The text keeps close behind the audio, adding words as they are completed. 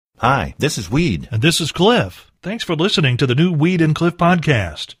Hi, this is Weed. And this is Cliff. Thanks for listening to the new Weed and Cliff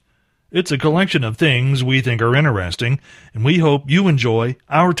podcast. It's a collection of things we think are interesting, and we hope you enjoy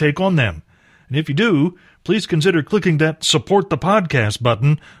our take on them. And if you do, please consider clicking that support the podcast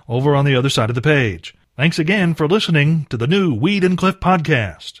button over on the other side of the page. Thanks again for listening to the new Weed and Cliff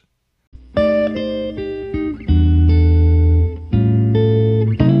podcast.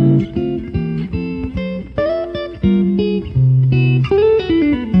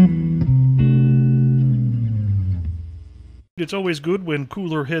 It's always good when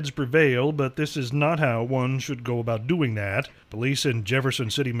cooler heads prevail, but this is not how one should go about doing that. Police in Jefferson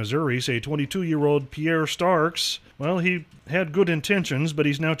City, Missouri say 22-year-old Pierre Starks, well, he had good intentions, but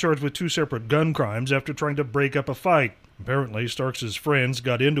he's now charged with 2 separate gun crimes after trying to break up a fight. Apparently, Starks' friends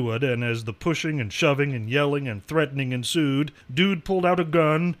got into it, and as the pushing and shoving and yelling and threatening ensued, dude pulled out a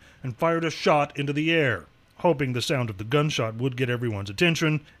gun and fired a shot into the air, hoping the sound of the gunshot would get everyone's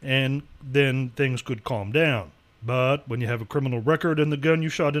attention, and then things could calm down. But when you have a criminal record and the gun you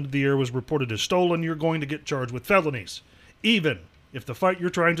shot into the air was reported as stolen, you're going to get charged with felonies, even if the fight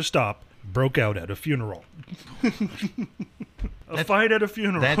you're trying to stop broke out at a funeral. Fight at a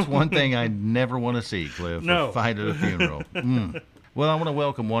funeral. That's one thing I never want to see, Cliff. No. A fight at a funeral. Well, I want to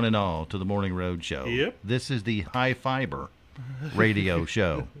welcome one and all to the Morning Road Show. Yep. This is the High Fiber radio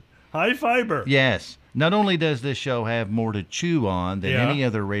show. High fiber. Yes. Not only does this show have more to chew on than Yeah. any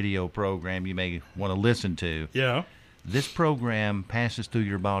other radio program you may want to listen to, Yeah. this program passes through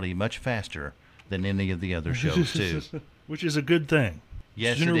your body much faster than any of the other shows, too. Which is a good thing.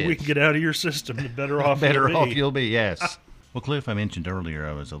 Yes, The sooner it we is. can get out of your system, the better off Better you'll off be. you'll be, yes. Well, Cliff, I mentioned earlier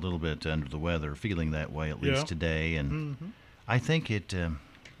I was a little bit under the weather, feeling that way at least Yeah. today, and I think it.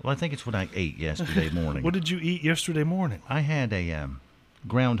 I think it's what I ate yesterday morning. What did you eat yesterday morning? I had a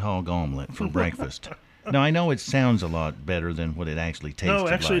groundhog omelet for breakfast. Now, I know it sounds a lot better than what it actually tasted like. No,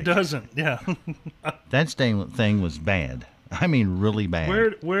 actually it doesn't. Yeah. That thing was bad. I mean, really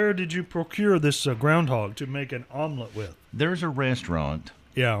bad. Where did you procure this groundhog to make an omelet with? There's a restaurant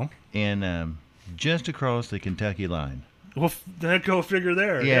Yeah. in just across the Kentucky line. Well, go figure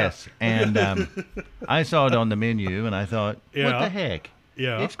there. Yes, and I saw it on the menu, and I thought, what Yeah. the heck?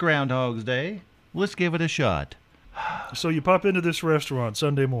 Yeah. It's Groundhog's Day. Let's give it a shot. So you pop into this restaurant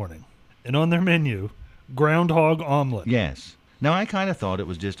Sunday morning, and on their menu, groundhog omelet. Yes. Now, I kind of thought it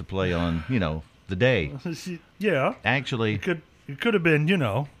was just a play on, the day. Yeah. Actually, It could have been,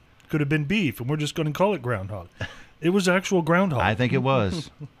 could have been beef, and we're just going to call it groundhog. It was actual groundhog. I think it was.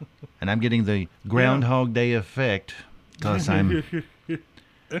 And I'm getting the Groundhog Day effect because I'm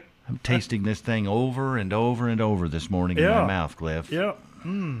tasting this thing over and over and over this morning in my Yeah. mouth, Cliff. Yeah.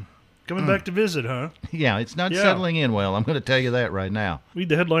 Coming back to visit, huh? Yeah, it's not Yeah. settling in well. I'm going to tell you that right now. Read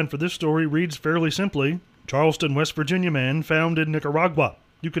the headline for this story reads fairly simply, Charleston, West Virginia man found in Nicaragua.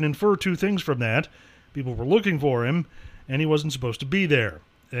 You can infer 2 things from that. People were looking for him, and he wasn't supposed to be there.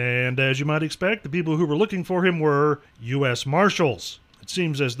 And as you might expect, the people who were looking for him were U.S. Marshals. It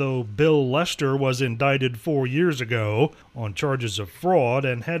seems as though Bill Lester was indicted 4 years ago on charges of fraud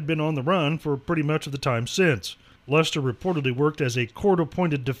and had been on the run for pretty much of the time since. Lester reportedly worked as a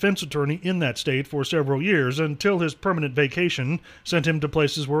court-appointed defense attorney in that state for several years until his permanent vacation sent him to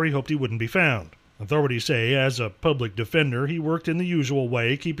places where he hoped he wouldn't be found. Authorities say, as a public defender, he worked in the usual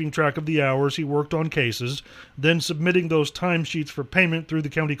way, keeping track of the hours he worked on cases, then submitting those timesheets for payment through the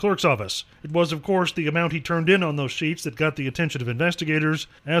county clerk's office. It was, of course, the amount he turned in on those sheets that got the attention of investigators,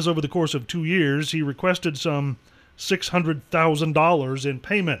 as over the course of 2 years he requested some $600,000 in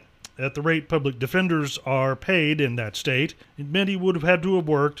payment. At the rate public defenders are paid in that state, it meant he would have had to have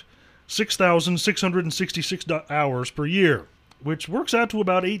worked 6,666 hours per year, which works out to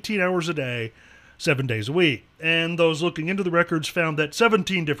about 18 hours a day, 7 days a week. And those looking into the records found that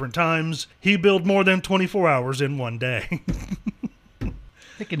 17 different times he billed more than 24 hours in one day. I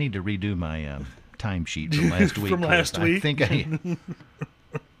think I need to redo my timesheet from last week. From last Cliff. week? I think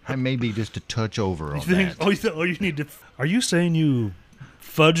I may be just a touch over on Think- that. you need to. Are you saying you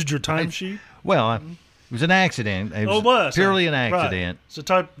fudged your timesheet? Well, it was an accident. It was, It was purely an Right. accident. It's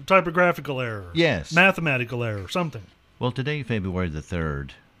a typographical error. Yes. Mathematical error. Something. Well, today, February the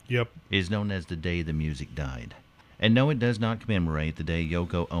 3rd, Yep. is known as the day the music died. And no, it does not commemorate the day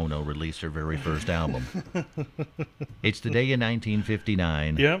Yoko Ono released her very first album. It's the day in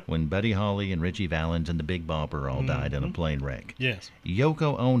 1959 Yep. when Buddy Holly and Richie Valens and the Big Bopper all died in a plane wreck. Yes.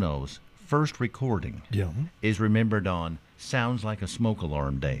 Yoko Ono's first recording Yeah. is remembered on Sounds Like a Smoke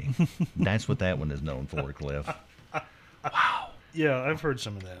Alarm Day. That's what that one is known for, Cliff. Yeah, I've heard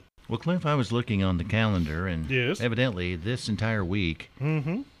some of that. Well, Cliff, I was looking on the calendar, and Yes. evidently this entire week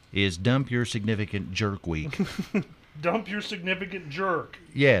is Dump Your Significant Jerk Week. Dump your significant jerk.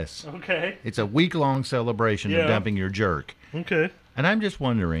 Yes. Okay. It's a week-long celebration of dumping your jerk. Okay. And I'm just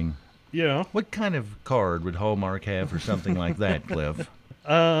wondering, Yeah. what kind of card would Hallmark have for something like that, Cliff?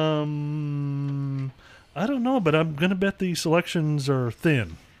 I don't know, but I'm gonna bet the selections are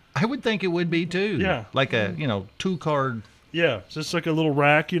thin. I would think it would be too. Yeah. Like a, 2-card. Yeah, it's just like a little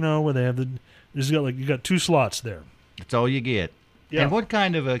rack, where they have you got 2 slots there. That's all you get. Yeah. And what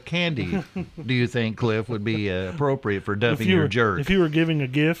kind of a candy do you think, Cliff, would be appropriate for dumping your jerk? If you were giving a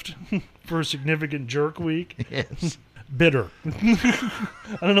gift for a significant jerk week, Yes. bitter.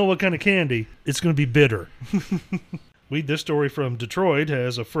 I don't know what kind of candy. It's going to be bitter. This story from Detroit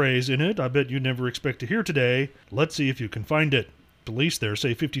has a phrase in it I bet you never expect to hear today. Let's see if you can find it. Police there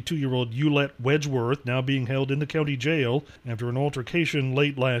say 52-year-old Eulette Wedgeworth now being held in the county jail after an altercation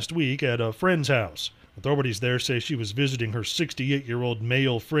late last week at a friend's house. Authorities there say she was visiting her 68-year-old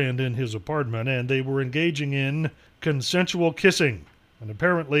male friend in his apartment and they were engaging in consensual kissing. And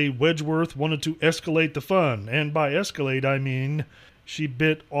apparently Wedgeworth wanted to escalate the fun, and by escalate I mean she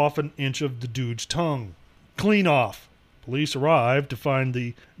bit off an inch of the dude's tongue. Clean off. Police arrived to find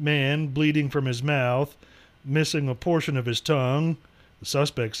the man bleeding from his mouth, missing a portion of his tongue. The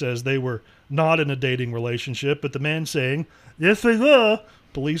suspect says they were not in a dating relationship, but the man saying, "Yes, they were."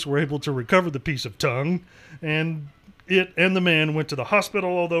 Police were able to recover the piece of tongue, and it and the man went to the hospital,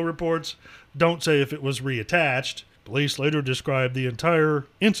 although reports don't say if it was reattached. Police later described the entire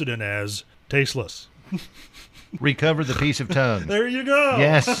incident as tasteless. Recover the piece of tongue. There you go.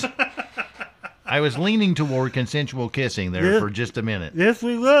 Yes. I was leaning toward consensual kissing there for just a minute. Yes,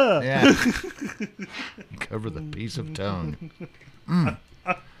 we were. Yeah. Recover the piece of tongue.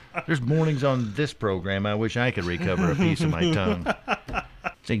 There's mornings on this program I wish I could recover a piece of my tongue.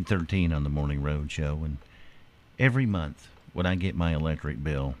 It's 8:13 on the Morning Road Show, and every month when I get my electric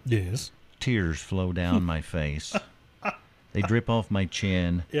bill, Yes. tears flow down my face. They drip off my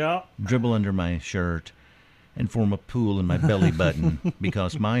chin, Yeah. dribble under my shirt, and form a pool in my belly button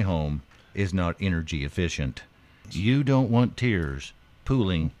because my home is not energy efficient. You don't want tears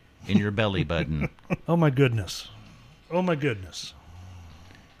pooling in your belly button. Oh my goodness. Oh my goodness.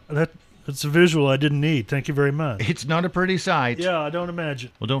 That's a visual I didn't need. Thank you very much. It's not a pretty sight. Yeah, I don't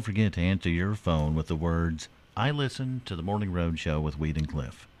imagine. Well, don't forget to answer your phone with the words, "I listen to the Morning Road Show with Weed and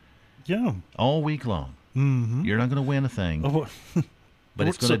Cliff." Yeah. All week long. Mm-hmm. You're not going to win a thing, Oh, but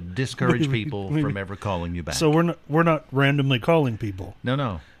it's going to discourage people from ever calling you back. so we're not randomly calling people.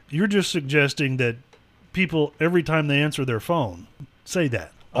 No. You're just suggesting that people every time they answer their phone say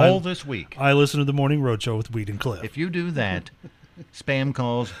that. All this week. I listen to the Morning Road Show with Weed and Cliff. If you do that, spam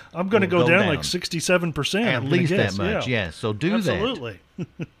calls I'm going to will go down like 67%. At least that much, yes. So do Absolutely.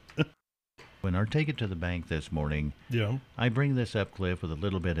 that. When I take it to the bank this morning, Yeah. I bring this up, Cliff, with a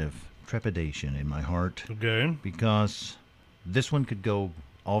little bit of trepidation in my heart Okay. because this one could go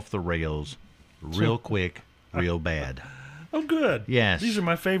off the rails real quick, real bad. Oh, good. Yes. These are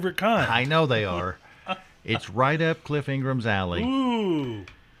my favorite kind. I know they are. It's right up Cliff Ingram's alley. Ooh.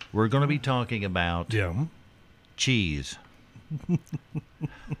 We're going to be talking about Yeah. cheese.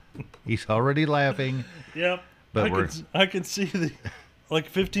 He's already laughing. Yep. But I can see the like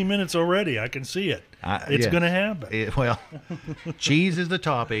 15 minutes already. I can see it. It's yeah. going to happen. Well, cheese is the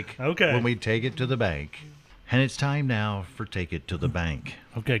topic Okay. when we take it to the bank. And it's time now for Take It to the Bank.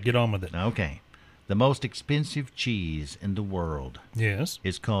 Okay, get on with it. Okay. The most expensive cheese in the world Yes.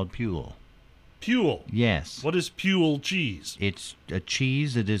 is called Pule. Pule. Yes. What is Pule cheese? It's a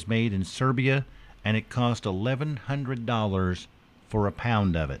cheese that is made in Serbia, and it costs $1,100 for a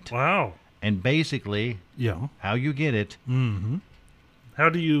pound of it. Wow. And basically, Yeah. how you get it, Mm-hmm. How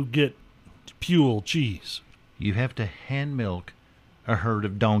do you get Pule cheese? you have to hand milk a herd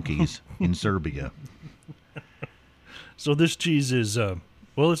of donkeys in Serbia. So this cheese is,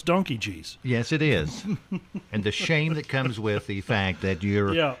 it's donkey cheese. Yes, it is. And the shame that comes with the fact that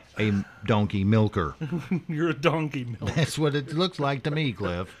you're Yeah. a donkey milker. You're a donkey milk. That's what it looks like to me,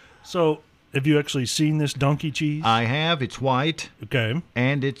 Cliff. So, have you actually seen this donkey cheese? I have. It's white, Okay.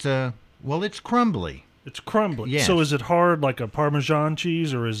 and it's it's crumbly. It's crumbly. Yes. So is it hard like a Parmesan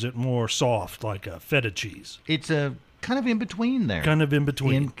cheese, or is it more soft like a feta cheese? It's a kind of in between there. Kind of in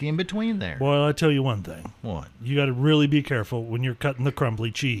between. In between there. Well, I tell you one thing. What? You got to really be careful when you're cutting the crumbly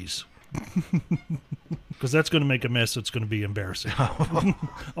cheese. Because that's going to make a mess that's going to be embarrassing.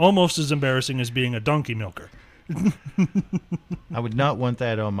 Almost as embarrassing as being a donkey milker. I would not want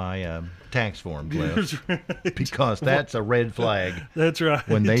that on my tax form, Cliff, That's right. because that's a red flag. That's right.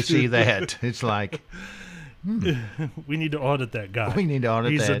 When they see that, it's like, We need to audit that guy. we need to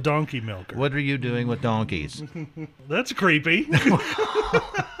audit He's that. a donkey milker. What are you doing with donkeys? That's creepy.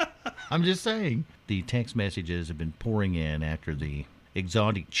 I'm just saying. The text messages have been pouring in after the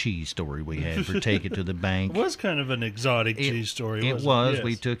exotic cheese story we had for Take It to the Bank. It was kind of an exotic cheese story. It wasn't was. Yes.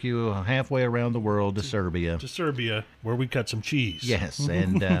 We took you halfway around the world to Serbia. To Serbia, where we cut some cheese. Yes,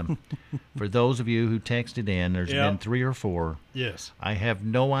 and for those of you who texted in, there's Yep. been 3 or 4. Yes. I have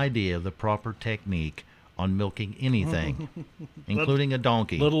no idea the proper technique on milking anything, including a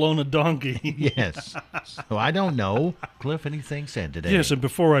donkey. Let alone a donkey. Yes. So I don't know. Cliff, anything said today? Yes, and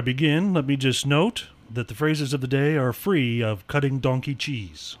before I begin, let me just note that the phrases of the day are free of cutting donkey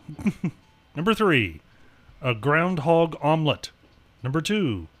cheese. Number 3, a groundhog omelet. Number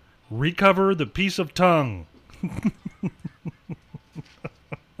 2, recover the piece of tongue.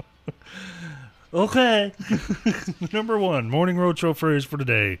 Okay. Number 1, morning roadshow phrase for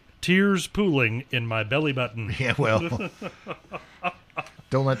today. Tears pooling in my belly button. Yeah, well,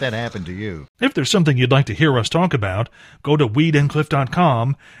 don't let that happen to you. If there's something you'd like to hear us talk about, go to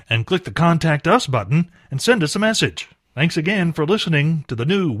weedandcliff.com and click the Contact Us button and send us a message. Thanks again for listening to the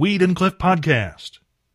new Weed and Cliff podcast.